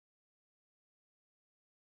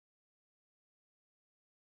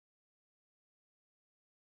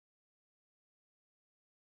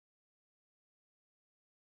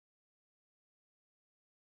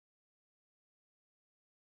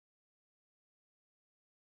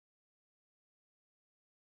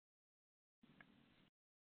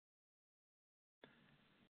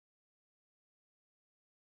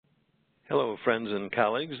Hello, friends and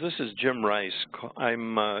colleagues. This is Jim Rice.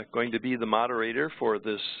 I'm going to be the moderator for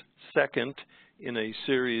this second in a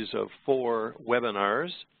series of 4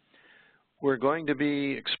 webinars. We're going to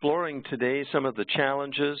be exploring today some of the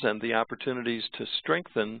challenges and the opportunities to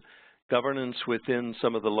strengthen governance within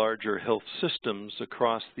some of the larger health systems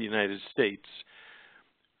across the United States.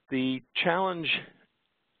 The challenge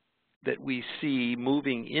that we see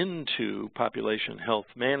moving into population health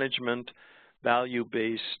management,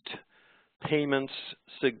 value-based payments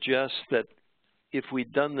suggests that if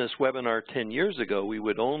we'd done this webinar 10 years ago, we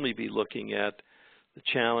would only be looking at the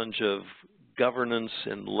challenge of governance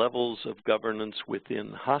and levels of governance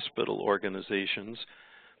within hospital organizations.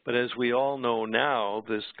 But as we all know now,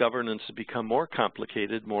 this governance has become more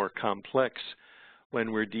complicated, more complex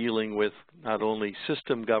when we're dealing with not only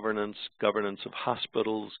system governance, governance of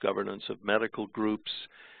hospitals, governance of medical groups,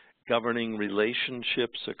 governing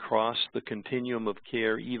relationships across the continuum of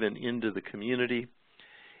care, even into the community.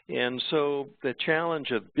 And so the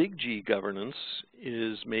challenge of big G governance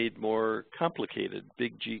is made more complicated.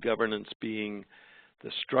 Big G governance being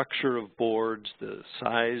the structure of boards, the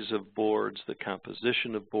size of boards, the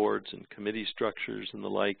composition of boards and committee structures and the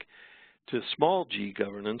like, to small G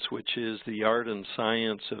governance, which is the art and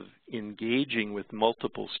science of engaging with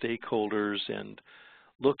multiple stakeholders and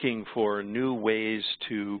looking for new ways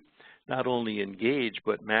to not only engage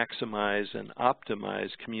but maximize and optimize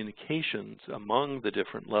communications among the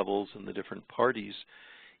different levels and the different parties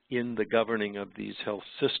in the governing of these health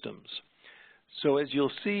systems. So as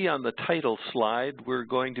you'll see on the title slide, we're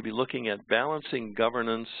going to be looking at balancing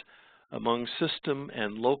governance among system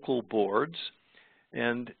and local boards.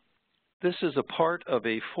 And this is a part of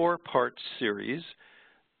a 4-part series.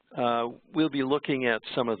 We'll be looking at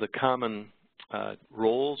some of the common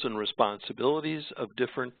roles and responsibilities of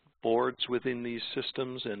different boards within these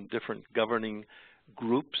systems and different governing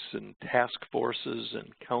groups and task forces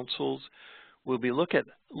and councils. We'll be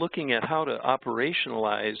looking at how to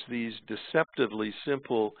operationalize these deceptively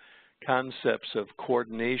simple concepts of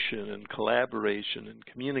coordination and collaboration and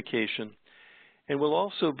communication. And we'll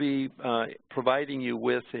also be providing you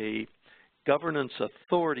with a governance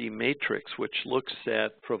authority matrix, which looks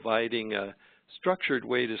at providing a structured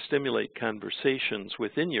way to stimulate conversations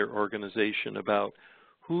within your organization about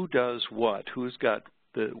who does what, who's got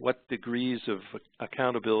what degrees of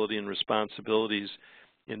accountability and responsibilities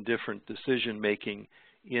in different decision-making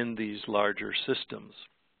in these larger systems.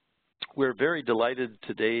 We're very delighted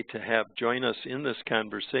today to have join us in this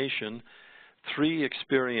conversation 3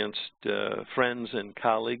 experienced friends and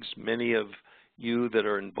colleagues. Many of you that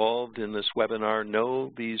are involved in this webinar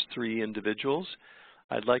know these 3 individuals.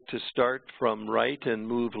 I'd like to start from right and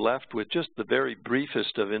move left with just the very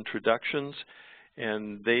briefest of introductions,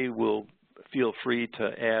 and they will feel free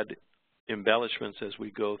to add embellishments as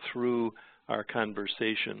we go through our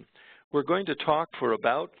conversation. We're going to talk for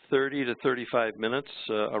about 30 to 35 minutes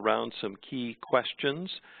around some key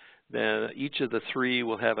questions. Then each of the 3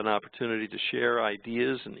 will have an opportunity to share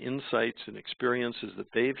ideas and insights and experiences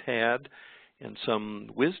that they've had and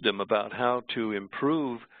some wisdom about how to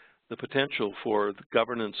improve the potential for the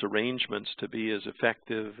governance arrangements to be as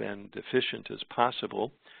effective and efficient as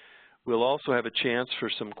possible. We'll also have a chance for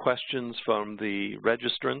some questions from the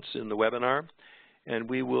registrants in the webinar, and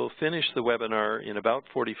we will finish the webinar in about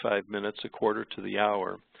 45 minutes, a quarter to the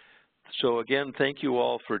hour. So again, thank you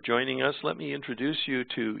all for joining us. Let me introduce you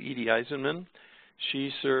to Edie Eisenman.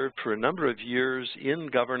 She served for a number of years in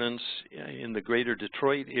governance in the greater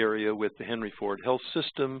Detroit area with the Henry Ford Health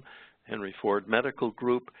System, Henry Ford Medical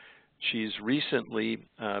Group. She's recently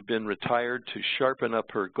been retired to sharpen up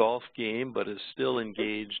her golf game, but is still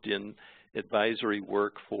engaged in advisory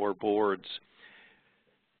work for boards.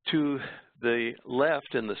 To the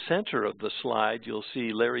left in the center of the slide, you'll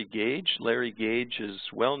see Larry Gage. Larry Gage is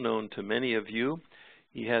well known to many of you.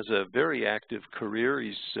 He has a very active career.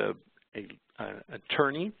 He's an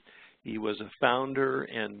attorney. He was a founder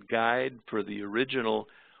and guide for the original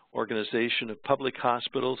Organization of Public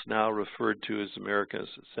Hospitals, now referred to as America's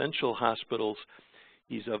Essential Hospitals.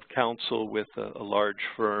 He's of counsel with a large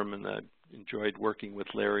firm, and I've enjoyed working with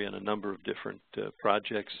Larry on a number of different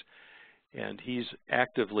projects. And he's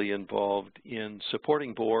actively involved in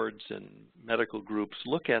supporting boards and medical groups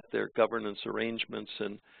look at their governance arrangements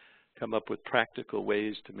and come up with practical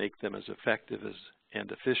ways to make them as effective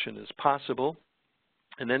and efficient as possible.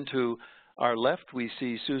 And then to our left, we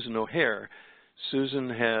see Susan O'Hare. Susan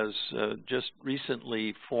has just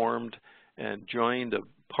recently formed and joined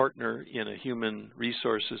a partner in a human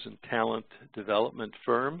resources and talent development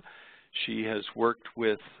firm. She has worked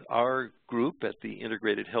with our group at the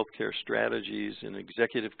Integrated Healthcare Strategies in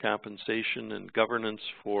executive compensation and governance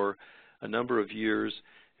for a number of years,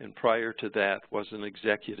 and prior to that was an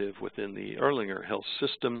executive within the Erlanger Health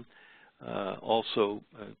System, also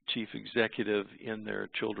chief executive in their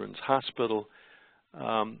children's hospital.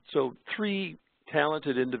 So three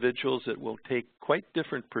talented individuals that will take quite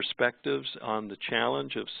different perspectives on the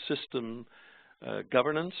challenge of system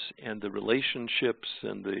governance and the relationships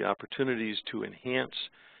and the opportunities to enhance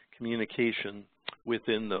communication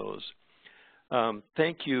within those.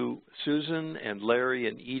 Thank you, Susan and Larry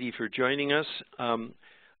and Edie, for joining us.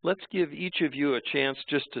 Let's give each of you a chance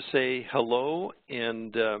just to say hello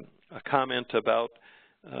and a comment about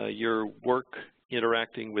your work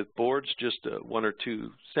interacting with boards, just one or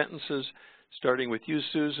two sentences, starting with you,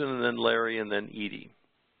 Susan, and then Larry, and then Edie.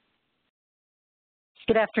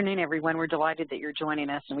 Good afternoon, everyone. We're delighted that you're joining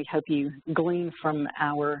us, and we hope you glean from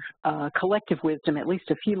our collective wisdom at least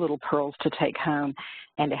a few little pearls to take home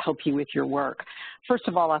and to help you with your work. First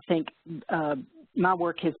of all, I think my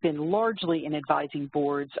work has been largely in advising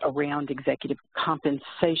boards around executive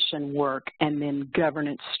compensation work and then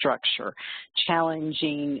governance structure,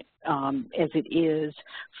 challenging as it is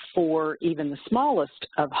for even the smallest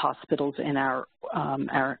of hospitals in our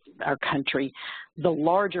country. The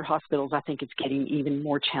larger hospitals, I think it's getting even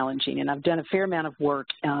more challenging. And I've done a fair amount of work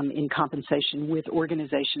in compensation with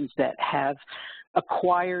organizations that have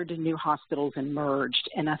acquired new hospitals and merged.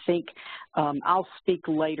 And I think I'll speak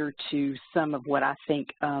later to some of what I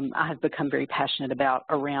think I have become very passionate about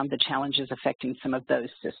around the challenges affecting some of those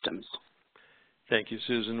systems. Thank you,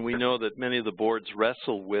 Susan. We know that many of the boards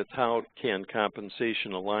wrestle with how can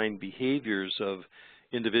compensation align behaviors of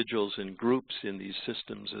individuals and groups in these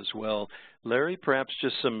systems as well. Larry, perhaps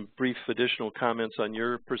just some brief additional comments on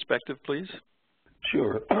your perspective, please.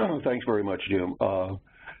 Sure. Thanks very much, Jim,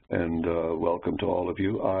 and welcome to all of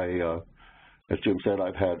you. As Jim said,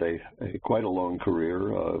 I've had quite a long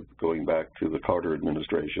career going back to the Carter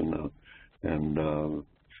administration and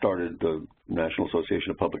started the National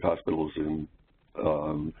Association of Public Hospitals in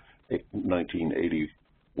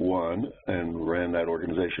 1981 and ran that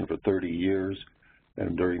organization for 30 years.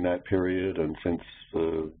 And during that period and since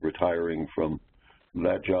retiring from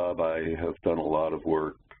that job, I have done a lot of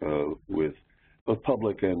work with both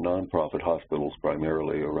public and nonprofit hospitals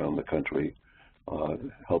primarily around the country,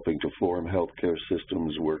 helping to form healthcare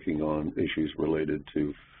systems, working on issues related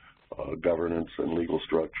to governance and legal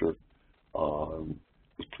structure.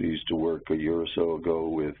 Was pleased to work a year or so ago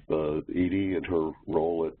with Edie and her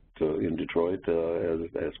role in Detroit,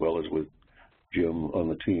 as well as with Jim on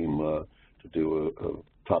the team to do a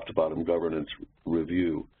top-to-bottom governance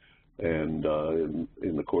review. And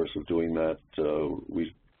in the course of doing that,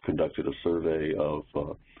 we conducted a survey of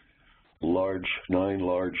 9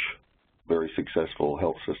 large, very successful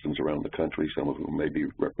health systems around the country, some of whom may be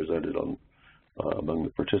represented among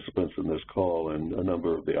the participants in this call, and a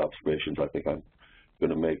number of the observations I think I'm going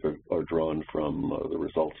to make are drawn from the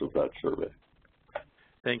results of that survey.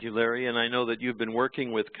 Thank you, Larry. And I know that you've been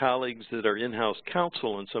working with colleagues that are in-house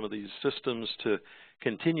counsel in some of these systems to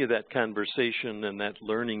continue that conversation and that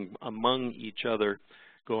learning among each other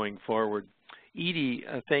going forward. Edie,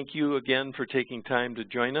 thank you again for taking time to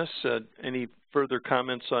join us. Any further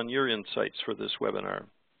comments on your insights for this webinar?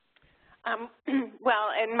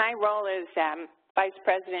 Well, in my role as Vice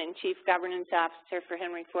President and Chief Governance Officer for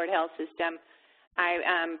Henry Ford Health System,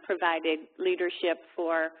 I provided leadership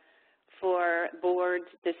for boards,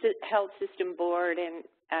 the Health System Board and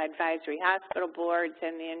Advisory Hospital Boards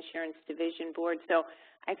and the Insurance Division Board. So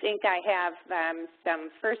I think I have some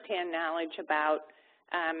firsthand knowledge about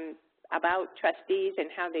trustees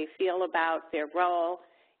and how they feel about their role,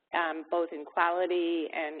 both in quality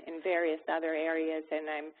and in various other areas, and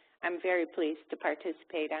I'm very pleased to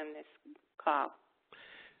participate on this call.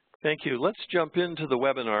 Thank you. Let's jump into the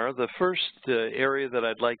webinar. The first area that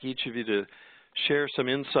I'd like each of you to share some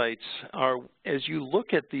insights are, as you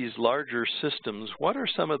look at these larger systems, what are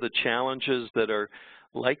some of the challenges that are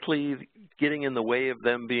likely getting in the way of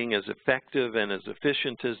them being as effective and as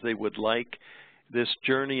efficient as they would like? This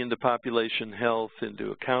journey into population health,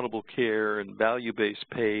 into accountable care and value-based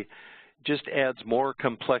pay just adds more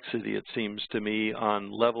complexity, it seems to me,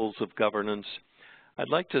 on levels of governance. I'd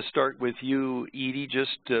like to start with you, Edie.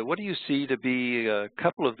 Just what do you see to be a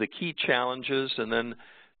couple of the key challenges, and then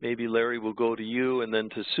maybe Larry will go to you, and then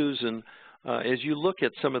to Susan, as you look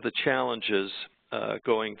at some of the challenges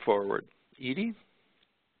going forward. Edie?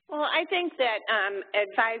 Well, I think that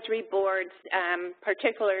advisory boards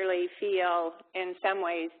particularly feel in some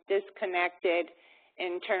ways disconnected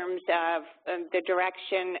in terms of the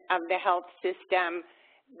direction of the health system.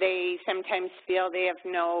 They sometimes feel they have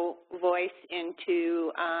no voice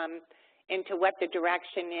into what the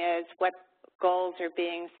direction is, what goals are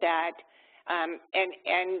being set.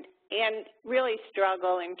 and really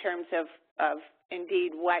struggle in terms of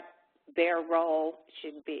indeed what their role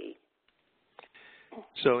should be.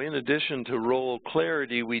 So in addition to role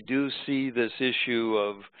clarity, we do see this issue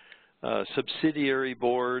of subsidiary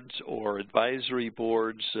boards or advisory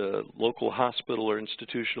boards, local hospital or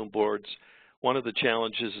institutional boards. One of the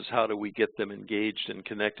challenges is how do we get them engaged and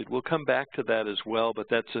connected. We'll come back to that as well, but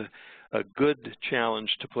that's a good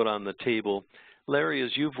challenge to put on the table. Larry,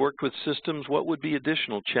 as you've worked with systems, what would be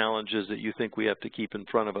additional challenges that you think we have to keep in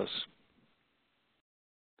front of us?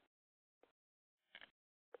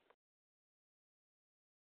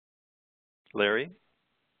 Larry?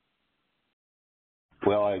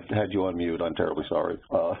 Well, I had you on mute. I'm terribly sorry.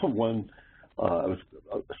 I was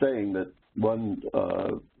saying that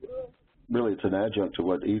really it's an adjunct to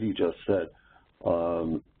what Edie just said.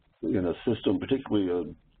 In a system, particularly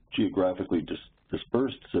a geographically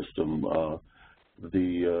dispersed system,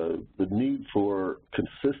 the need for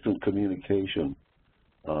consistent communication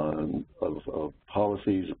of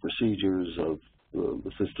policies, of procedures, of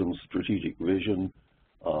the system's strategic vision,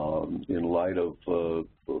 in light of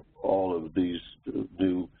all of these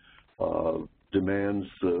new demands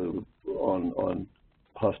on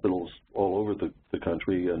hospitals all over the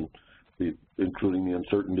country, and including the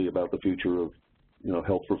uncertainty about the future of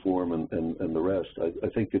health reform and the rest. I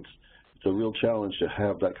think it's a real challenge to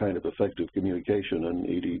have that kind of effective communication, and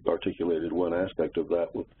Edie articulated one aspect of that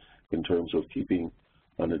in terms of keeping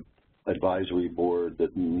an advisory board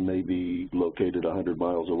that may be located 100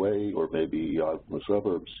 miles away or maybe out in the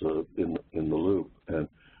suburbs in the loop. And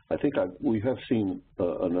I think we have seen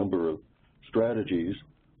a number of strategies.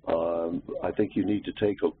 I think you need to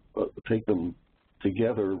take them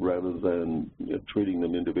together rather than treating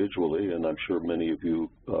them individually, and I'm sure many of you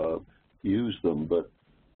use them, but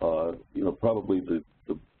probably the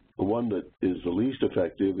one that is the least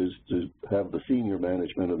effective is to have the senior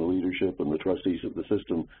management and the leadership and the trustees of the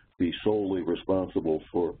system be solely responsible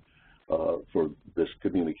for this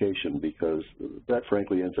communication, because that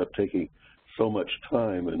frankly ends up taking so much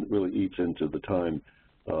time and really eats into the time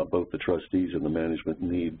both the trustees and the management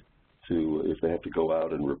need to, if they have to go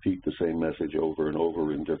out and repeat the same message over and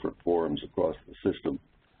over in different forums across the system.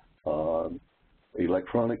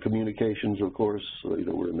 Electronic communications, of course,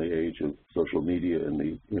 we're in the age of social media and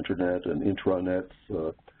the internet and intranets.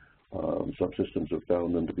 Some systems have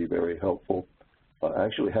found them to be very helpful.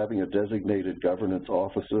 Actually having a designated governance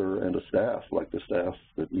officer and a staff, like the staff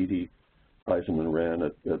that Edie Eisenman ran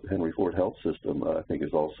at Henry Ford Health System, I think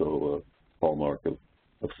is also a hallmark of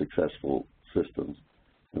successful systems.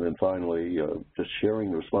 And then finally, just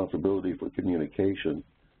sharing the responsibility for communication,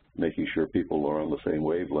 making sure people are on the same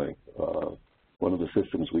wavelength. One of the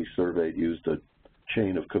systems we surveyed used a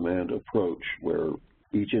chain of command approach where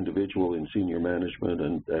each individual in senior management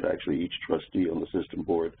and actually each trustee on the system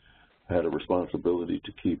board had a responsibility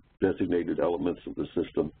to keep designated elements of the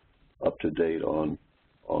system up to date on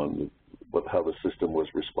how the system was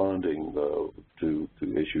responding to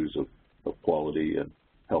issues of quality and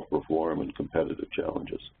health reform and competitive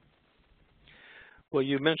challenges. Well,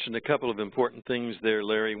 you mentioned a couple of important things there,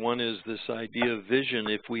 Larry. One is this idea of vision.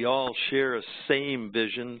 If we all share a same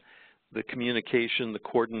vision, the communication, the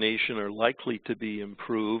coordination are likely to be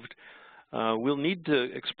improved. We'll need to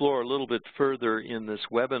explore a little bit further in this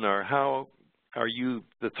webinar. How are you,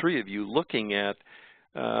 the three of you, looking at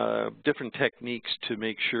different techniques to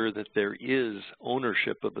make sure that there is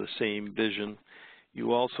ownership of the same vision?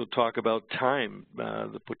 You also talk about time,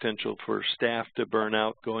 the potential for staff to burn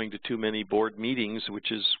out going to too many board meetings,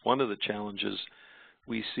 which is one of the challenges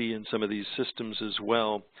we see in some of these systems as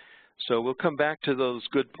well. So we'll come back to those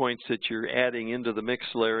good points that you're adding into the mix,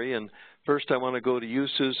 Larry. And first I want to go to you,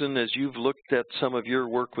 Susan. As you've looked at some of your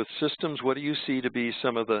work with systems, what do you see to be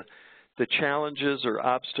some of the challenges or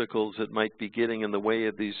obstacles that might be getting in the way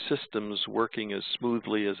of these systems working as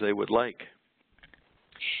smoothly as they would like?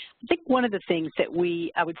 I think one of the things that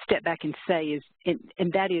I would step back and say is,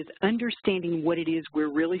 and that is understanding what it is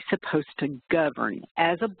we're really supposed to govern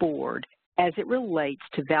as a board as it relates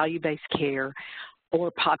to value-based care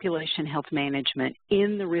or population health management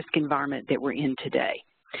in the risk environment that we're in today.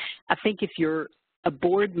 I think if you're a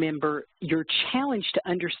board member, you're challenged to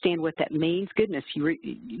understand what that means. Goodness, you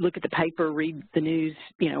look at the paper, read the news,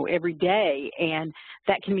 every day, and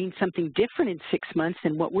that can mean something different in 6 months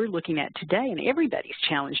than what we're looking at today. And everybody's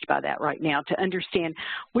challenged by that right now to understand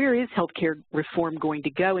where is healthcare reform going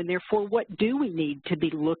to go, and therefore what do we need to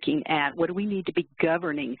be looking at? What do we need to be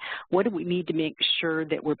governing? What do we need to make sure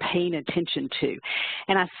that we're paying attention to?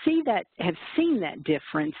 And I have seen that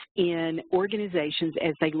difference in organizations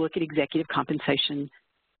as they look at executive compensation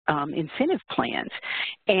incentive plans.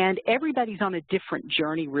 And everybody's on a different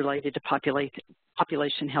journey related to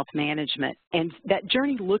population health management. And that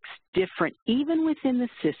journey looks different even within the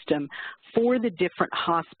system for the different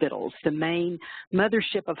hospitals. The main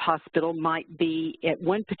mothership of hospital might be at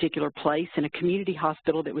one particular place, and a community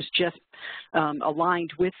hospital that was just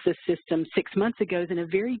aligned with the system 6 months ago is in a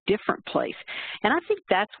very different place. And I think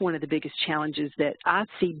that's one of the biggest challenges that I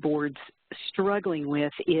see boards struggling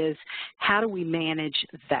with is how do we manage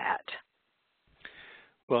that?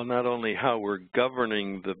 Well, not only how we're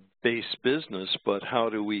governing the base business, but how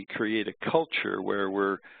do we create a culture where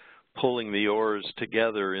we're pulling the oars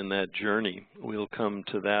together in that journey. We'll come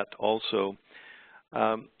to that also.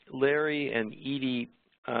 Larry and Edie,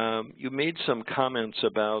 you made some comments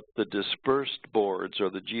about the dispersed boards or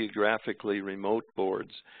the geographically remote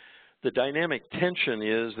boards. The dynamic tension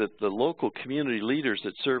is that the local community leaders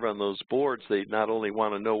that serve on those boards, they not only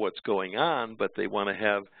want to know what's going on, but they want to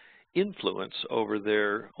have influence over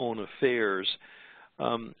their own affairs.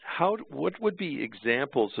 What would be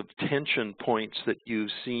examples of tension points that you've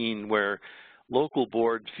seen where local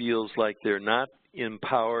board feels like they're not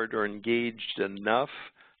empowered or engaged enough,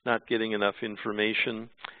 not getting enough information,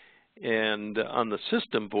 and on the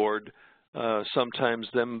system board, sometimes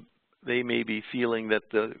they may be feeling that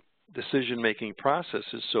the decision-making process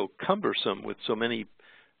is so cumbersome with so many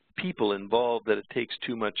people involved that it takes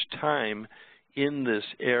too much time in this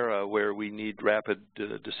era where we need rapid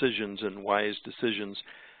decisions and wise decisions.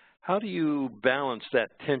 How do you balance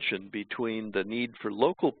that tension between the need for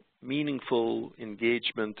local meaningful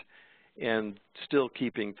engagement and still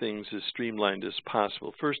keeping things as streamlined as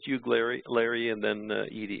possible? First you, Larry, and then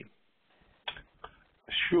Edie.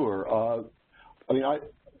 Sure. I mean,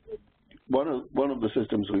 one of the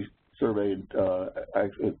systems we surveyed,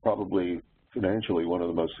 probably financially one of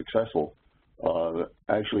the most successful,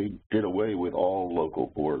 actually did away with all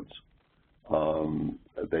local boards.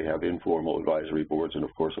 They have informal advisory boards and,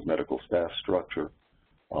 of course, a medical staff structure.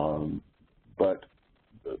 But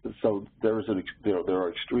so there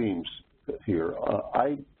are extremes here.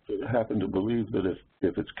 I happen to believe that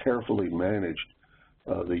if it's carefully managed,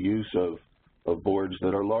 the use of boards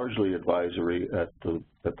that are largely advisory at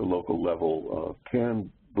the local level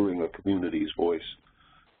can bring a community's voice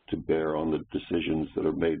to bear on the decisions that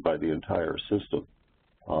are made by the entire system.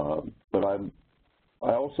 But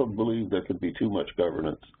I also believe there could be too much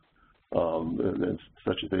governance and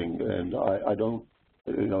such a thing, and I don't,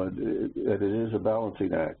 it is a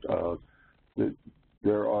balancing act.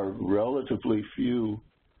 There are relatively few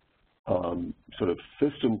sort of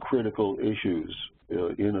system-critical issues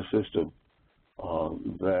in a system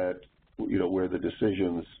that, where the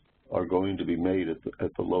decisions are going to be made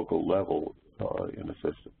at the local level in a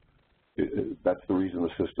system. That's the reason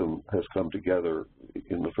the system has come together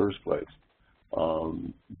in the first place.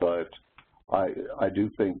 But I do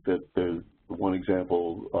think that there's one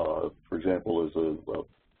example, for example, is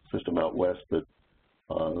a system out west that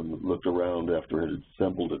looked around after it had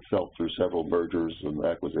assembled itself through several mergers and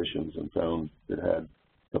acquisitions and found it had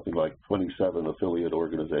something like 27 affiliate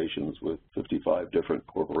organizations with 55 different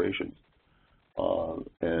corporations.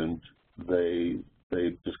 And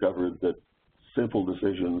they discovered that simple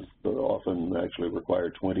decisions often actually require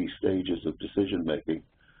 20 stages of decision-making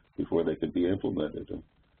before they could be implemented. And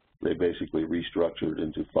they basically restructured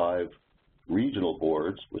into 5 regional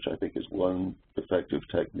boards, which I think is one effective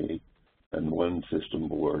technique, and one system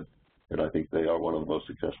board. And I think they are one of the most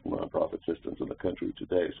successful nonprofit systems in the country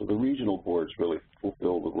today. So the regional boards really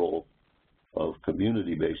fulfill the role of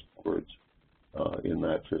community-based boards in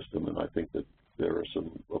that system. And I think that there are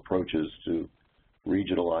some approaches to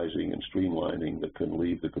regionalizing and streamlining that can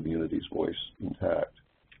leave the community's voice intact.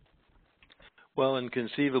 Well, and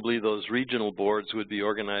conceivably those regional boards would be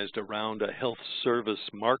organized around a health service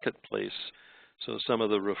marketplace. So some of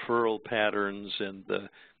the referral patterns and the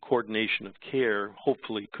coordination of care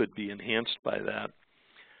hopefully could be enhanced by that.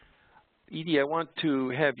 Edie, I want to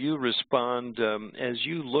have you respond. As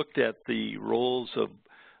you looked at the roles of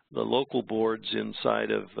the local boards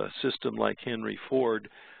inside of a system like Henry Ford,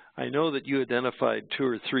 I know that you identified 2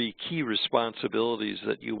 or 3 key responsibilities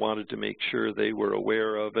that you wanted to make sure they were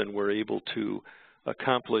aware of and were able to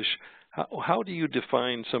accomplish. How do you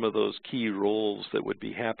define some of those key roles that would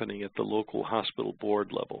be happening at the local hospital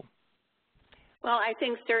board level? Well, I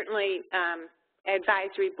think certainly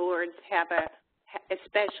advisory boards have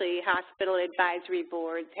especially hospital advisory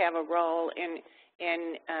boards have a role in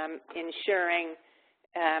ensuring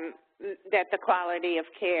that the quality of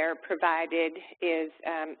care provided is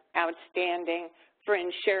outstanding, for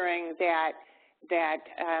ensuring that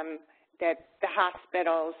the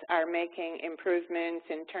hospitals are making improvements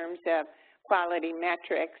in terms of quality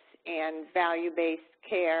metrics and value-based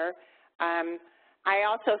care. I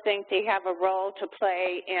also think they have a role to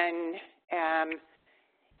play in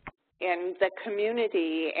the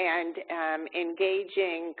community and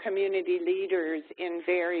engaging community leaders in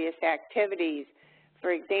various activities.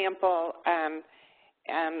 For example,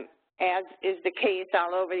 as is the case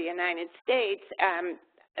all over the United States,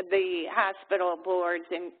 the hospital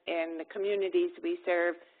boards in the communities we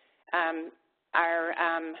serve are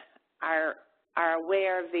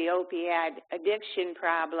aware of the opioid addiction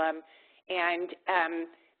problem, and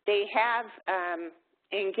they have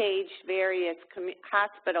engaged various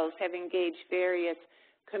hospitals have engaged various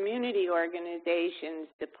community organizations,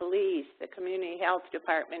 the police, the community health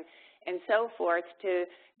department, and so forth, to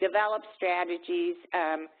develop strategies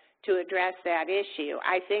to address that issue.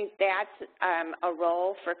 I think that's a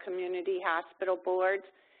role for community hospital boards,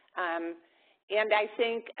 and I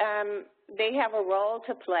think they have a role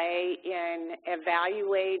to play in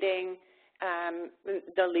evaluating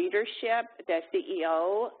the leadership, the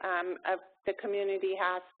CEO of the community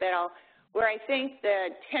hospital, where I think the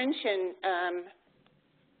tension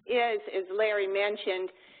is, as Larry mentioned,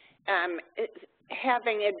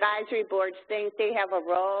 having advisory boards think they have a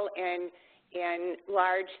role in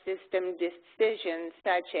large system decisions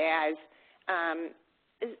such as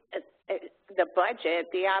the budget,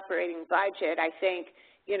 the operating budget. I think,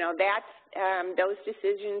 you know, that's those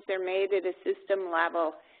decisions are made at a system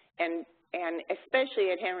level, and especially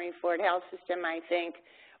at Henry Ford Health System, I think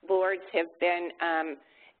boards have been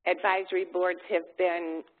advisory boards have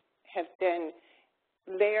been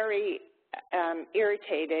very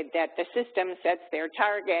irritated that the system sets their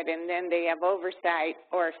target and then they have oversight,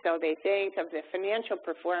 or so they think, of the financial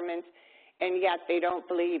performance, and yet they don't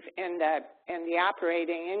believe in the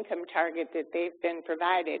operating income target that they've been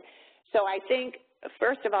provided. So I think,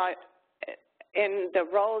 first of all, in the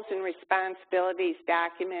roles and responsibilities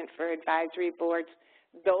document for advisory boards,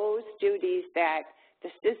 those duties that the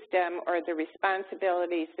system, or the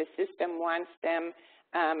responsibilities the system wants them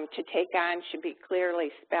to take on, should be clearly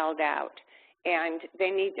spelled out. And they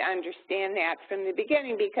need to understand that from the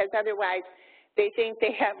beginning, because otherwise they think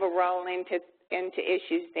they have a role into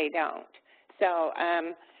issues they don't. So,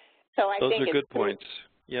 so I think those are good points.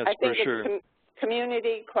 Yes, I think for sure. It's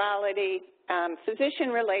community, quality, physician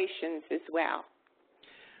relations as well.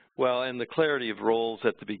 Well, and the clarity of roles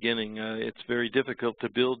at the beginning, it's very difficult to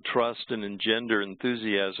build trust and engender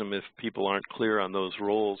enthusiasm if people aren't clear on those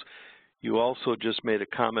roles. You also just made a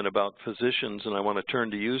comment about physicians, and I want to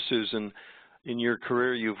turn to you, Susan. In your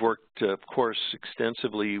career, you've worked, of course,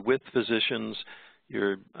 extensively with physicians.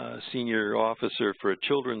 You're a senior officer for a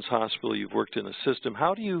children's hospital. You've worked in a system.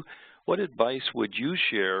 What advice would you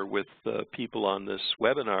share with people on this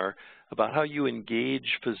webinar about how you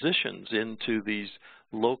engage physicians into these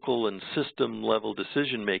local and system-level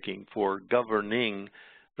decision-making for governing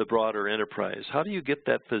the broader enterprise? How do you get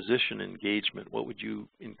that physician engagement? What would you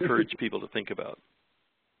encourage people to think about?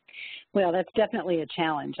 Well, that's definitely a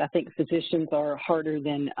challenge. I think physicians are harder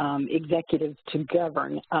than executives to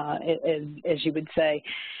govern, as you would say.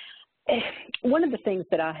 One of the things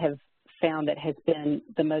that I have found that has been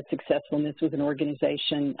the most successful, and this was an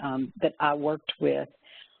organization that I worked with,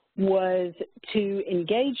 was to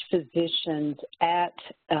engage physicians at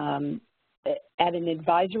an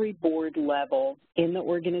advisory board level in the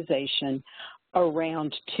organization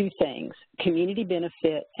around two things: community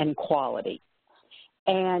benefit and quality,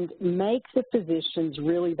 and make the physicians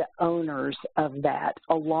really the owners of that,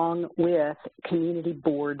 along with community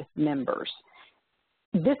board members.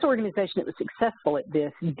 This organization that was successful at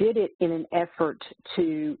this did it in an effort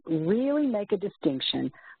to really make a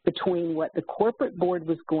distinction between what the corporate board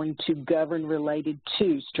was going to govern related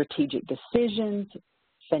to strategic decisions,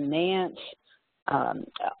 finance,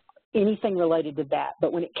 anything related to that.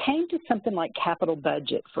 But when it came to something like capital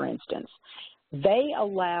budget, for instance, they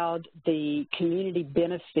allowed the community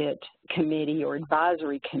benefit committee, or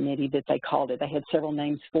advisory committee that they called it, they had several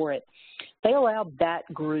names for it, they allowed that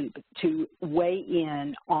group to weigh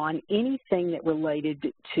in on anything that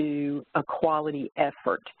related to a quality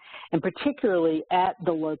effort, and particularly at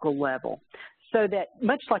the local level. So that,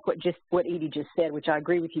 much like what Edie just said, which I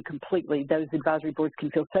agree with you completely, those advisory boards can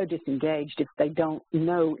feel so disengaged if they don't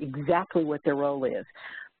know exactly what their role is.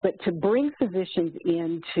 But to bring physicians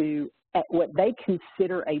into what they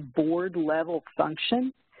consider a board level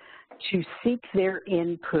function, to seek their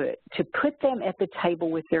input, to put them at the table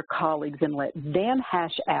with their colleagues and let them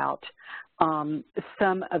hash out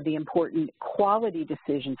some of the important quality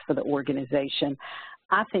decisions for the organization,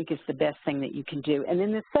 I think is the best thing that you can do. And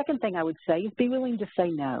then the second thing I would say is be willing to say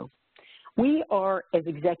no. We are, as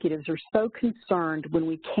executives, are so concerned when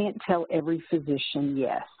we can't tell every physician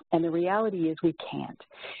yes. And the reality is we can't.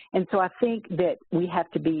 And so I think that we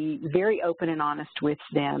have to be very open and honest with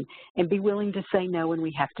them and be willing to say no when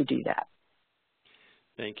we have to do that.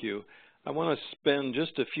 Thank you. I want to spend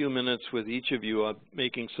just a few minutes with each of you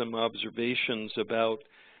making some observations about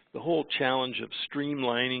the whole challenge of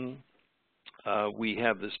streamlining. We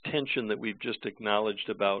have this tension that we've just acknowledged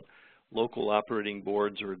about local operating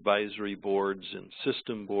boards or advisory boards and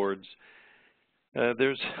system boards.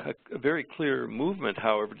 There's a very clear movement,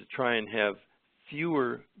 however, to try and have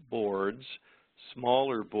fewer boards,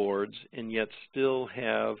 smaller boards, and yet still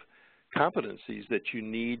have competencies that you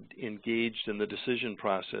need engaged in the decision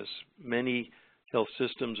process. Many health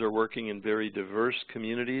systems are working in very diverse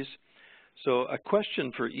communities. So a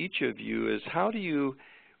question for each of you is, how do you,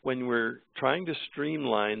 when we're trying to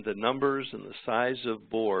streamline the numbers and the size of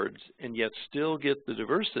boards and yet still get the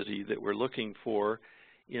diversity that we're looking for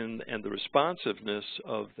and the responsiveness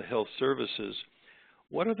of the health services,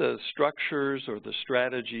 what are the structures or the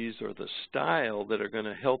strategies or the style that are going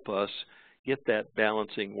to help us get that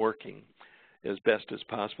balancing working as best as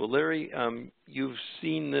possible? Larry, you've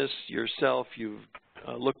seen this yourself. You've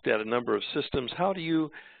looked at a number of systems. How do you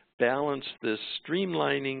balance this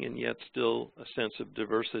streamlining and yet still a sense of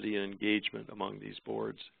diversity and engagement among these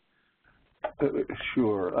boards?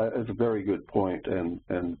 Sure, it's a very good point, and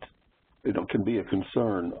you know, can be a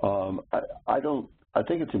concern. I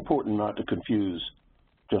think it's important not to confuse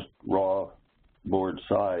just raw board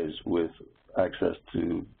size with access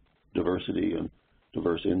to diversity and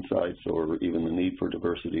diverse insights, or even the need for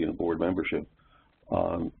diversity in board membership.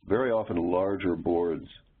 Very often larger boards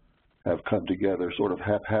have come together sort of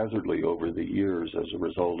haphazardly over the years as a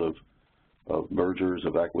result of mergers,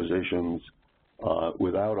 of acquisitions,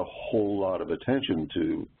 without a whole lot of attention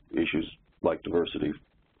to issues like diversity.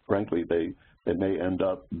 Frankly, they may end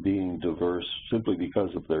up being diverse simply because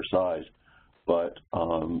of their size, but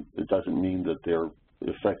it doesn't mean that they're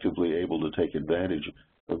effectively able to take advantage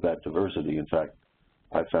of that diversity. In fact,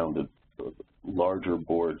 I found that larger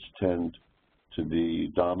boards tend to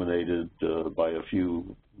be dominated by a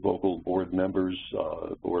few local board members,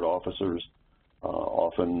 board officers.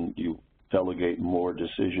 Often you delegate more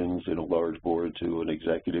decisions in a large board to an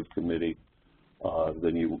executive committee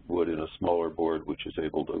than you would in a smaller board, which is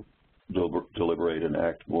able to deliberate and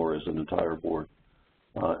act more as an entire board.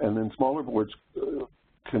 And then smaller boards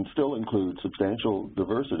can still include substantial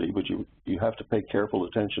diversity, but you have to pay careful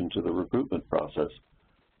attention to the recruitment process.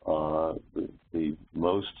 The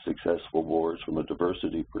most successful boards from a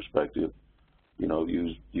diversity perspective, you know,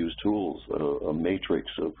 use tools, a matrix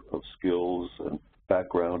of skills and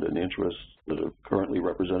background and interests that are currently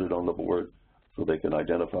represented on the board, so they can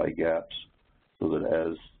identify gaps, so that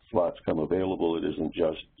as slots come available, it isn't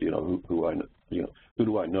just, you know, who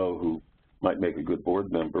do I know who might make a good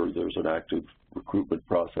board member. There's an active recruitment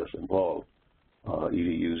process involved. Edie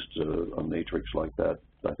used a matrix like that,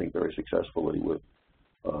 I think, very successfully with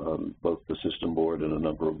both the system board and a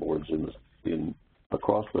number of boards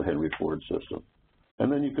across the Henry Ford system.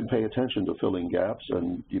 And then you can pay attention to filling gaps,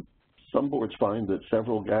 and some boards find that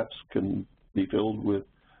several gaps can be filled with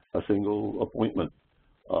a single appointment,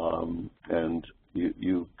 and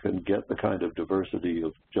you can get the kind of diversity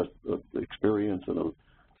of just experience and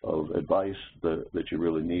of advice that you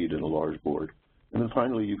really need in a large board. And then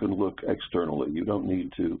finally, you can look externally. You don't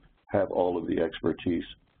need to have all of the expertise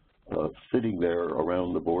sitting there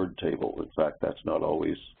around the board table. In fact, that's not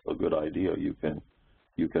always a good idea. You can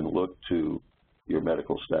look to your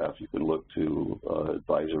medical staff. You can look to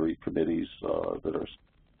advisory committees that are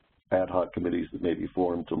ad hoc committees that may be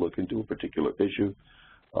formed to look into a particular issue.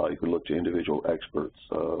 You can look to individual experts.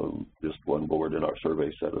 Just one board in our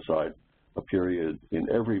survey set aside a period in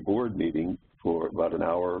every board meeting for about an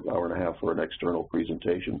hour, hour and a half for an external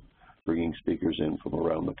presentation, bringing speakers in from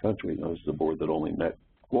around the country. Now, this is a board that only met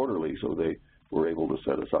quarterly, so they were able to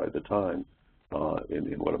set aside the time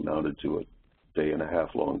in what amounted to a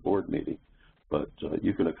day-and-a-half long board meeting. But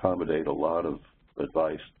you can accommodate a lot of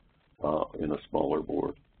advice in a smaller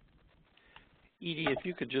board. Edie, if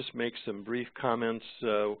you could just make some brief comments.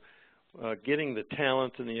 Getting the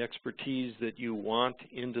talent and the expertise that you want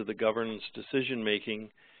into the governance decision-making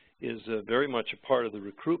is very much a part of the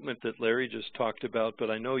recruitment that Larry just talked about,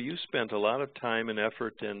 but I know you spent a lot of time and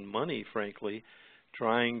effort and money, frankly,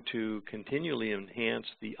 trying to continually enhance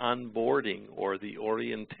the onboarding or the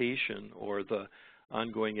orientation or the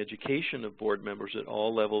ongoing education of board members at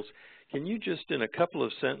all levels. Can you just, in a couple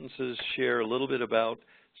of sentences, share a little bit about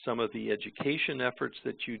some of the education efforts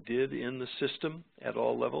that you did in the system at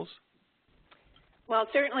all levels? Well,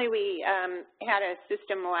 certainly we had a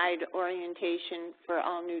system-wide orientation for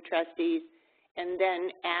all new trustees, and then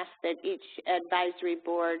asked that each advisory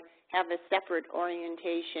board have a separate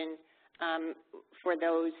orientation for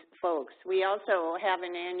those folks. We also have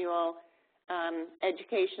an annual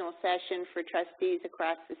educational session for trustees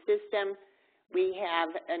across the system. We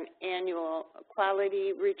have an annual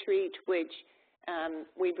quality retreat, which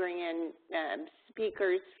we bring in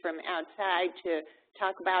speakers from outside to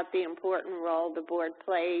talk about the important role the board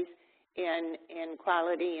plays in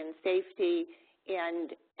quality and safety.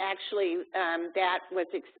 And actually, that was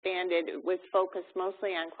expanded. It was focused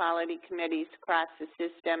mostly on quality committees across the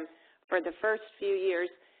system for the first few years,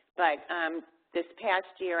 but this past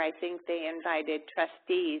year, I think they invited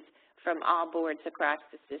trustees from all boards across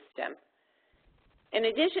the system. In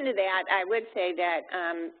addition to that, I would say that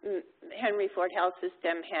Henry Ford Health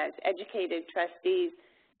System has educated trustees,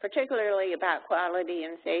 particularly about quality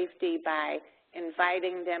and safety, by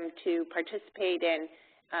inviting them to participate in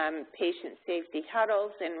patient safety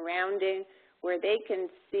huddles and rounding, where they can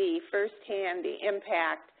see firsthand the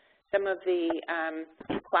impact some of the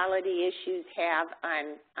quality issues have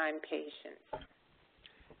on patients.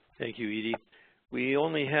 Thank you, Edie. We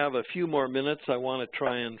only have a few more minutes. I want to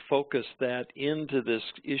try and focus that into this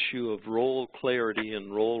issue of role clarity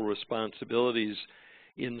and role responsibilities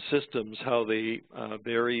in systems, how they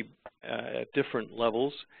vary at different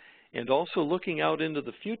levels, and also looking out into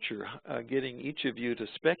the future, getting each of you to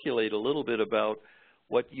speculate a little bit about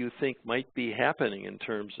what you think might be happening in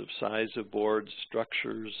terms of size of boards,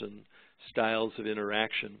 structures, and styles of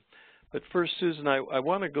interaction. But first, Susan, I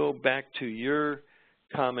want to go back to your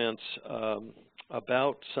comments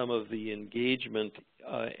about some of the engagement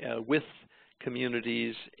with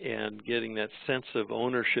communities and getting that sense of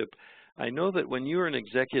ownership. I know that when you're an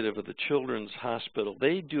executive of the Children's Hospital,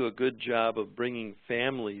 they do a good job of bringing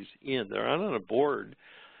families in. They're not on a board,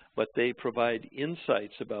 but they provide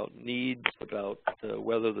insights about needs, about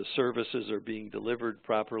whether the services are being delivered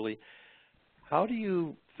properly. How do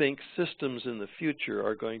you think systems in the future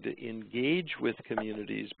are going to engage with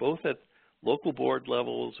communities, both at local board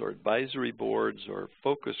levels or advisory boards or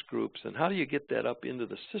focus groups, and how do you get that up into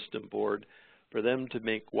the system board for them to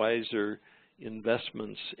make wiser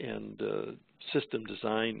investments and system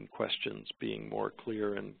design questions being more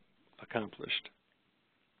clear and accomplished?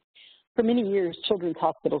 For many years, children's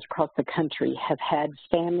hospitals across the country have had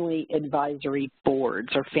family advisory boards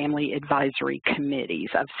or family advisory committees.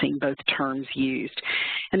 I've seen both terms used.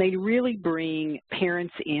 And they really bring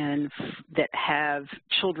parents in that have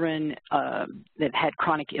children that had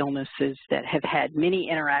chronic illnesses, that have had many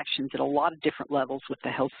interactions at a lot of different levels with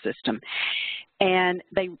the health system. And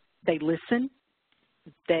they listen,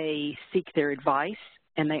 they seek their advice,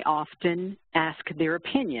 and they often ask their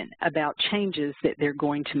opinion about changes that they're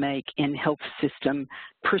going to make in health system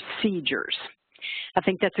procedures. I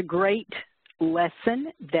think that's a great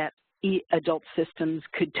lesson that adult systems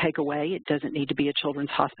could take away. It doesn't need to be a children's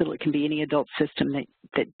hospital. It can be any adult system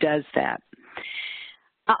that does that.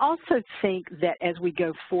 I also think that as we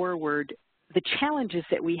go forward, the challenges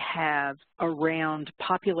that we have around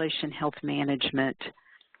population health management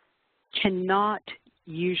cannot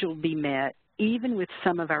usually be met, even with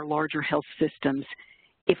some of our larger health systems,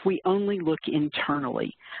 if we only look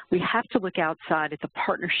internally. We have to look outside at the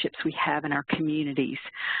partnerships we have in our communities.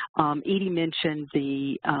 Edie mentioned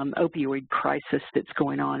the opioid crisis that's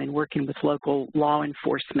going on and working with local law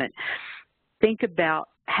enforcement. Think about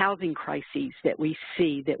housing crises that we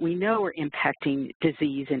see that we know are impacting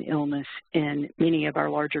disease and illness in many of our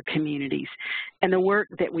larger communities, and the work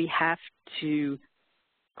that we have to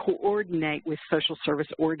coordinate with social service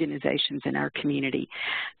organizations in our community.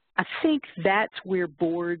 I think that's where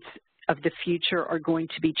boards of the future are going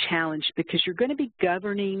to be challenged, because you're going to be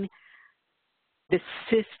governing the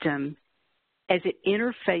system as it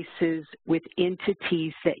interfaces with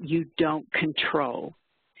entities that you don't control.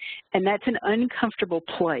 And that's an uncomfortable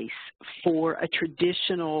place for a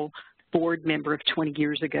traditional board member of 20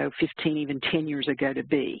 years ago, 15, even 10 years ago to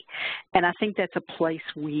be. And I think that's a place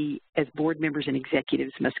we, as board members and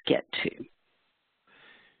executives, must get to.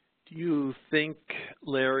 Do you think,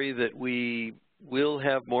 Larry, that we will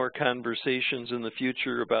have more conversations in the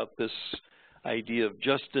future about this idea of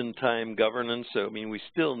just-in-time governance? So, I mean, we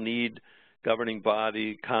still need governing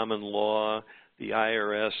body, common law. The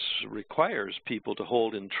IRS requires people to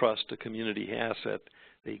hold in trust a community asset.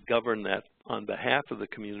 They govern that on behalf of the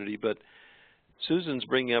community. But Susan's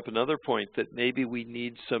bringing up another point that maybe we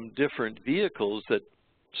need some different vehicles that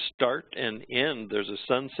start and end. There's a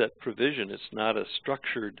sunset provision. It's not a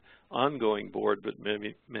structured ongoing board, but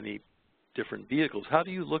many different vehicles. How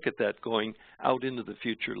do you look at that going out into the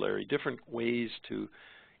future, Larry? Different ways to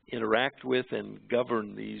interact with and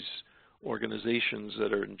govern these organizations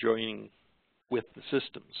that are joining with the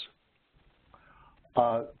systems?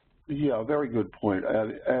 Yeah, very good point.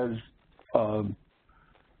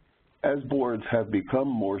 As boards have become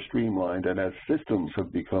more streamlined and as systems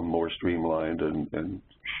have become more streamlined and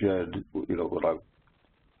shed, what I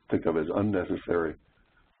think of as unnecessary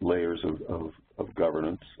layers of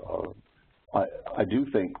governance, I do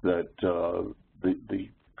think that the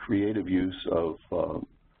creative use of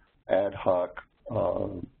ad hoc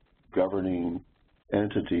governing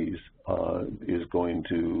entities is going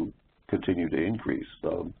to continue to increase.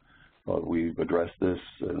 We've addressed this,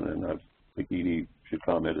 and I think Edie should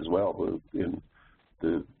comment as well, but in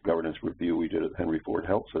the governance review we did at Henry Ford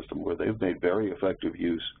Health System, where they've made very effective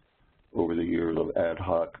use over the years of ad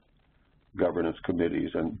hoc governance committees.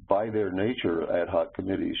 And by their nature, ad hoc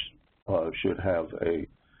committees should have a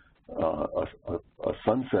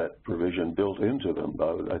sunset provision built into them.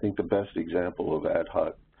 I think the best example of ad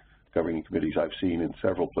hoc governing committees I've seen in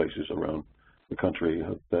several places around the country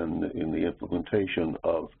have been in the implementation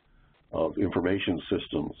of information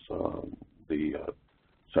systems.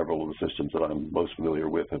 Several of the systems that I'm most familiar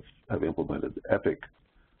with have implemented EPIC,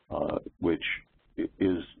 which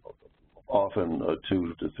is often a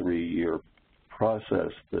 2 to 3 year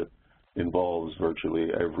process that involves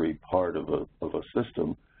virtually every part of a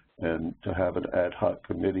system, and to have an ad hoc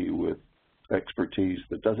committee with expertise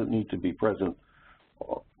that doesn't need to be present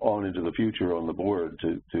on into the future on the board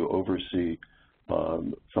to oversee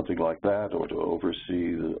something like that, or to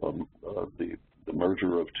oversee the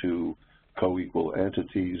merger of two co-equal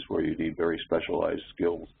entities where you need very specialized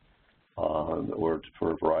skills, or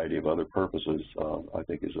for a variety of other purposes, I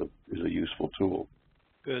think is a useful tool.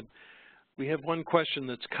 Good. We have one question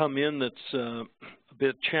that's come in that's a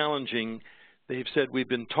bit challenging. They've said, we've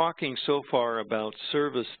been talking so far about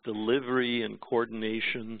service delivery and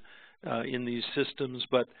coordination in these systems,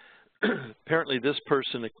 but apparently this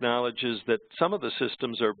person acknowledges that some of the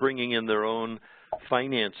systems are bringing in their own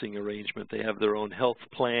financing arrangement. They have their own health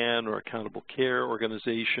plan or accountable care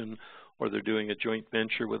organization, or they're doing a joint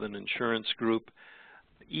venture with an insurance group.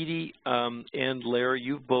 Edie and Larry,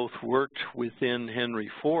 you've both worked within Henry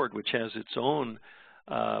Ford, which has its own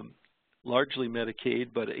largely Medicaid,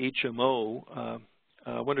 but HMO.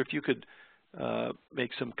 I wonder if you could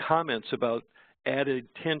make some comments about added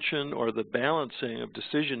tension or the balancing of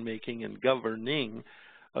decision-making and governing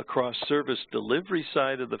across service delivery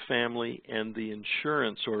side of the family and the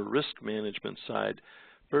insurance or risk management side.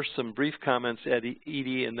 First, some brief comments,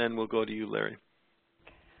 Edie, and then we'll go to you, Larry.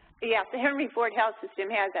 Yes, the Henry Ford Health System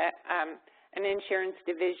has an insurance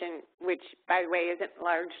division, which, by the way, isn't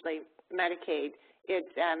largely Medicaid.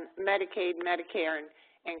 It's Medicaid, Medicare,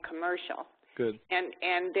 and commercial. Good.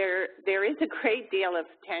 And there is a great deal of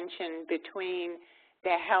tension between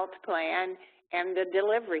the health plan and the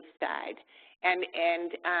delivery side, and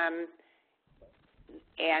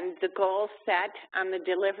the goals set on the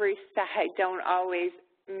delivery side don't always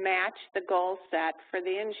match the goal set for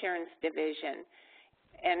the insurance division,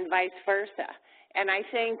 and vice versa. And I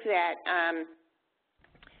think that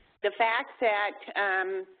the fact that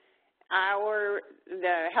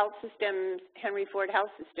the health systems, Henry Ford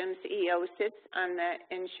Health System CEO sits on the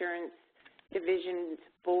insurance division's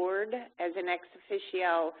board as an ex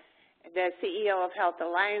officio. The CEO of Health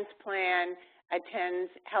Alliance Plan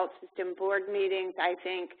attends health system board meetings. I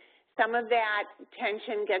think some of that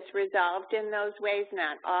tension gets resolved in those ways,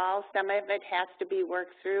 not all. Some of it has to be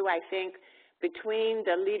worked through. I think between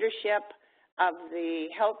the leadership of the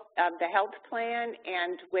health plan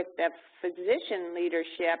and with the physician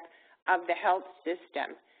leadership of the health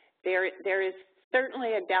system, there is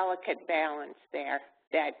certainly a delicate balance there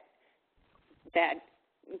that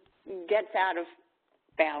gets out of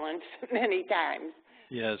balance many times.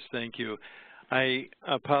 Yes, thank you. I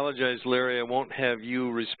apologize, Larry, I won't have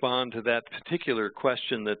you respond to that particular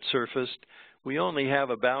question that surfaced. We only have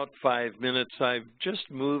about 5 minutes. I've just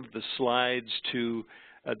moved the slides to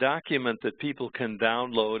a document that people can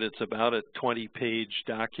download. It's about a 20-page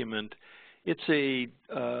document. It's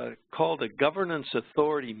called a governance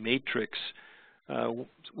authority matrix.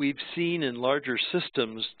 We've seen in larger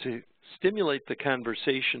systems to stimulate the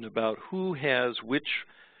conversation about who has which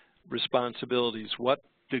responsibilities, what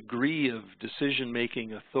degree of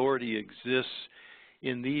decision-making authority exists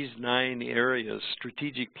in these 9 areas: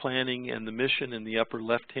 strategic planning and the mission in the upper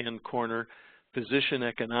left-hand corner, physician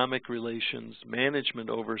economic relations, management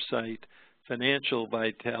oversight, financial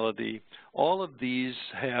vitality. All of these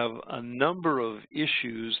have a number of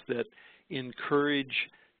issues that encourage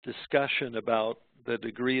discussion about the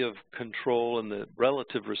degree of control and the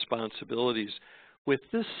relative responsibilities. With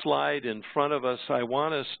this slide in front of us, I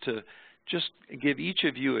want us to just give each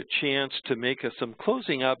of you a chance to make some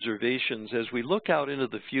closing observations as we look out into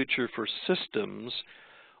the future for systems.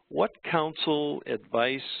 What counsel,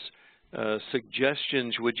 advice,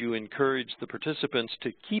 suggestions would you encourage the participants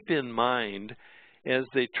to keep in mind as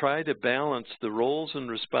they try to balance the roles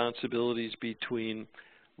and responsibilities between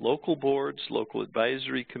local boards, local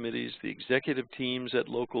advisory committees, the executive teams at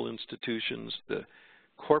local institutions, the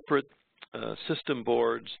corporate system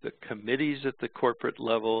boards, the committees at the corporate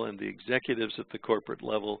level, and the executives at the corporate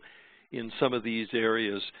level in some of these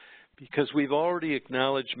areas? Because we've already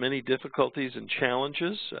acknowledged many difficulties and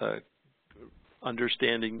challenges,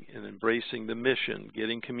 understanding and embracing the mission,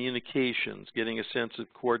 getting communications, getting a sense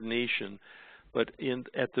of coordination. But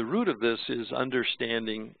at the root of this is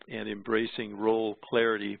understanding and embracing role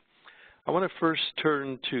clarity. I want to first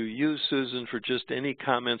turn to you, Susan, for just any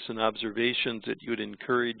comments and observations that you'd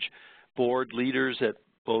encourage board leaders at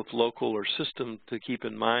both local or system to keep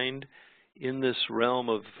in mind in this realm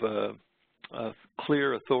of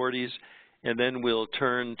clear authorities. And then we'll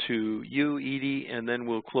turn to you, Edie, and then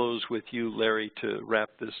we'll close with you, Larry, to wrap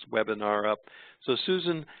this webinar up. So,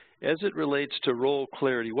 Susan, as it relates to role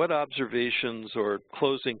clarity, what observations or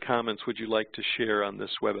closing comments would you like to share on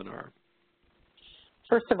this webinar?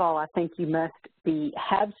 First of all, I think you must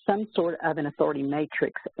have some sort of an authority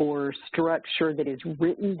matrix or structure that is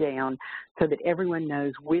written down so that everyone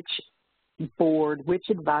knows which board, which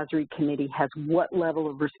advisory committee has what level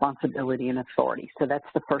of responsibility and authority. So that's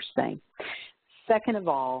the first thing. Second of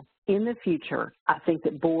all, in the future, I think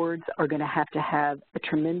that boards are going to have a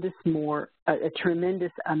tremendous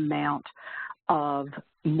amount of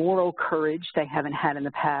moral courage they haven't had in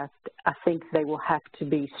the past. I think they will have to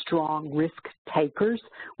be strong risk takers,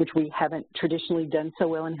 which we haven't traditionally done so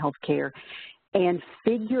well in healthcare, and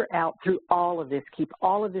figure out through all of this, keep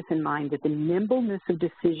all of this in mind, that the nimbleness of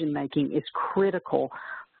decision making is critical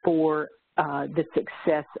for the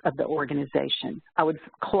success of the organization. I would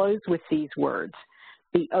close with these words: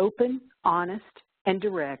 be open, honest, and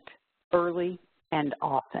direct, early and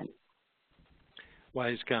often.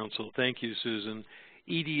 Wise counsel. Thank you, Susan.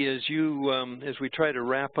 Edie, as we try to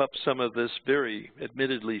wrap up some of this very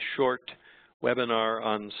admittedly short webinar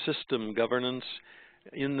on system governance,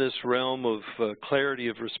 in this realm of clarity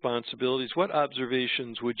of responsibilities, what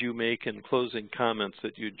observations would you make in closing comments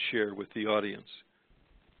that you'd share with the audience?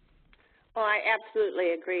 Well, I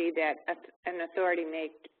absolutely agree that an authority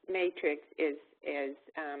matrix is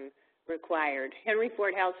required. Henry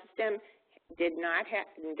Ford Health System does not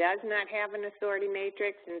have an authority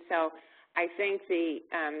matrix, and so I think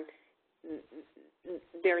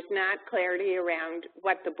there's not clarity around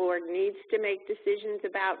what the board needs to make decisions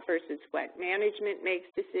about versus what management makes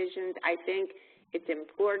decisions. I think it's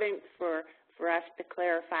important for us to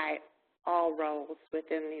clarify all roles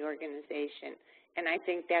within the organization, and I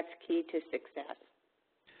think that's key to success.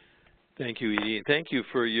 Thank you, Edie. Thank you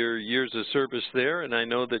for your years of service there, and I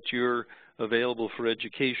know that you're available for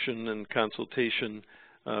education and consultation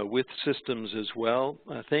with systems as well.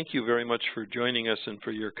 Thank you very much for joining us and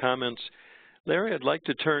for your comments. Larry, I'd like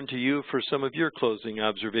to turn to you for some of your closing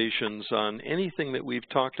observations on anything that we've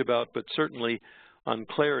talked about, but certainly on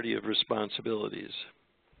clarity of responsibilities.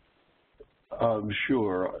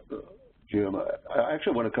 Sure, Jim. I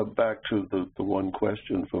actually want to come back to the one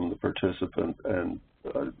question from the participant, and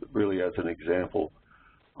really as an example,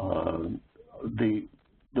 the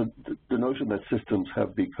notion that systems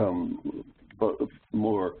have become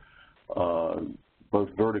more both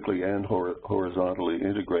vertically and horizontally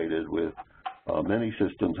integrated, with many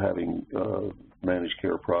systems having managed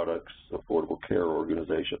care products, affordable care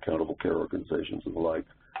organizations, accountable care organizations, and the like,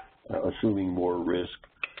 assuming more risk.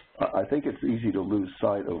 I think it's easy to lose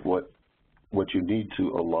sight of what you need to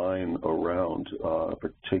align around,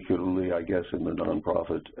 particularly, I guess, in the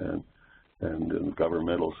nonprofit and in the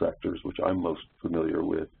governmental sectors, which I'm most familiar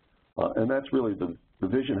with. And that's really the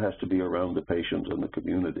vision has to be around the patient and the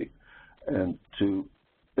community. And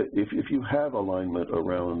if you have alignment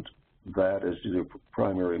around that as your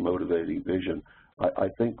primary motivating vision, I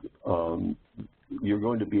think you're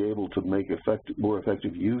going to be able to make more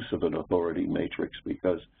effective use of an authority matrix,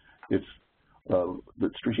 because it's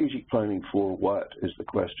the strategic planning for what is the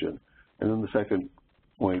question. And then the second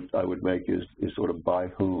point I would make is sort of by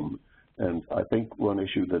whom. And I think one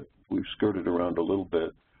issue that we've skirted around a little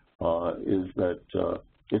bit is that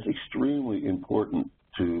it's extremely important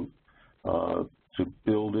to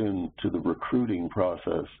build into the recruiting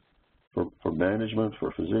process for management,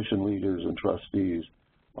 for physician leaders and trustees,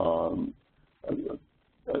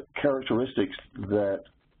 characteristics that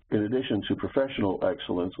in addition to professional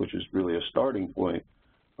excellence, which is really a starting point,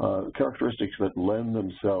 characteristics that lend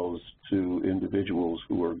themselves to individuals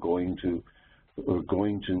who are going to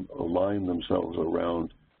align themselves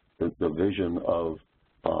around the vision of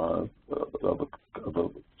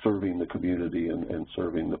serving the community and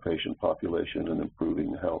serving the patient population and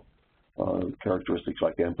improving health. Characteristics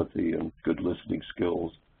like empathy and good listening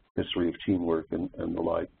skills, history of teamwork, and the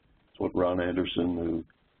like. It's what Ron Anderson,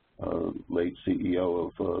 who late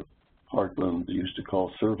CEO of Heartland, used to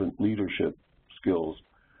call servant leadership skills,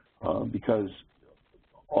 because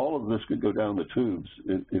all of this could go down the tubes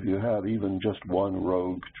if you have even just one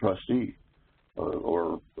rogue trustee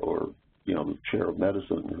or the chair of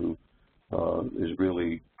medicine who is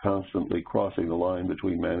really constantly crossing the line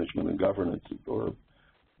between management and governance, or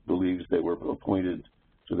believes they were appointed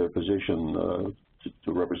to their position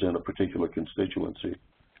to represent a particular constituency.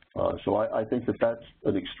 So I think that that's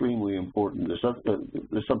an extremely important.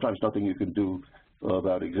 There's sometimes nothing you can do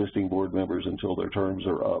about existing board members until their terms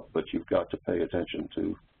are up, but you've got to pay attention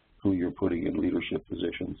to who you're putting in leadership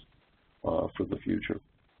positions for the future.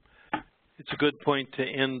 It's a good point to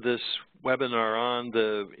end this webinar on.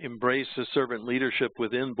 The embrace of servant leadership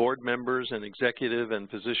within board members, and executive and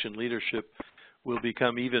physician leadership will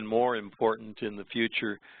become even more important in the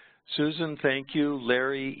future. Susan, thank you.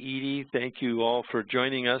 Larry, Edie, thank you all for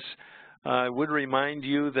joining us. I would remind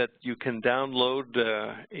you that you can download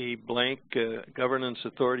a blank governance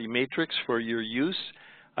authority matrix for your use.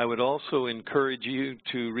 I would also encourage you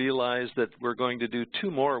to realize that we're going to do 2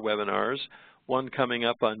 more webinars, one coming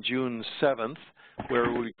up on June 7th,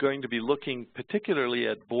 where we're going to be looking particularly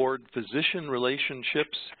at board-physician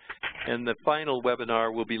relationships, and the final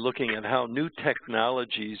webinar will be looking at how new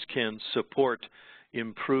technologies can support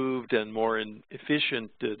improved and more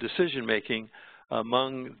efficient decision-making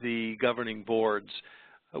among the governing boards.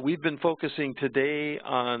 We've been focusing today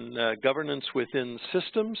on governance within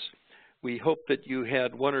systems. We hope that you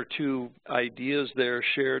had 1 or 2 ideas there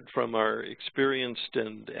shared from our experienced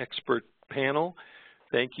and expert panel.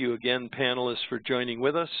 Thank you again, panelists, for joining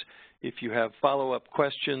with us. If you have follow-up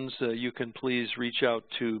questions, you can please reach out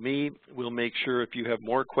to me. We'll make sure if you have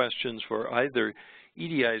more questions for either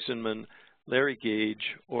Edie Eisenman, Larry Gage,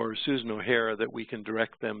 or Susan O'Hara, that we can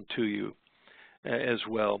direct them to you as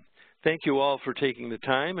well. Thank you all for taking the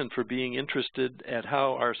time and for being interested at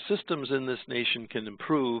how our systems in this nation can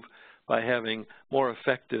improve by having more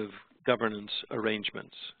effective governance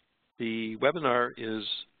arrangements. The webinar is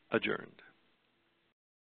adjourned.